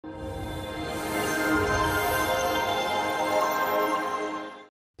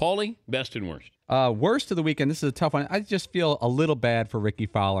Paulie, best and worst. Worst of the weekend. This is a tough one. I just feel a little bad for Ricky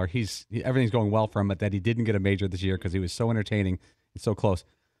Fowler. Everything's going well for him, but that he didn't get a major this year because he was so entertaining and so close.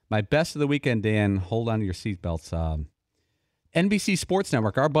 My best of the weekend, Dan, hold on to your seatbelts. NBC Sports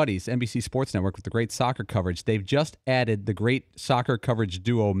Network, our buddies, NBC Sports Network with the great soccer coverage. They've just added the great soccer coverage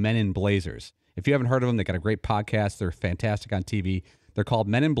duo Men in Blazers. If you haven't heard of them, they got a great podcast. They're fantastic on TV. They're called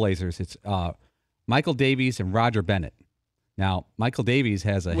Men in Blazers. It's Michael Davies and Roger Bennett. Now, Michael Davies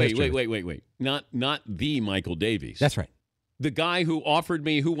has a history. Wait. Not the Michael Davies. That's right. The guy who offered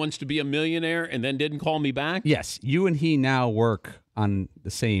me Who Wants to Be a Millionaire and then didn't call me back? Yes. You and he now work on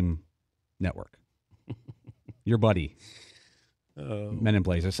the same network. Your buddy. Men in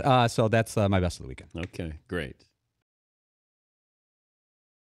Blazers. So that's my best of the weekend. Okay, great.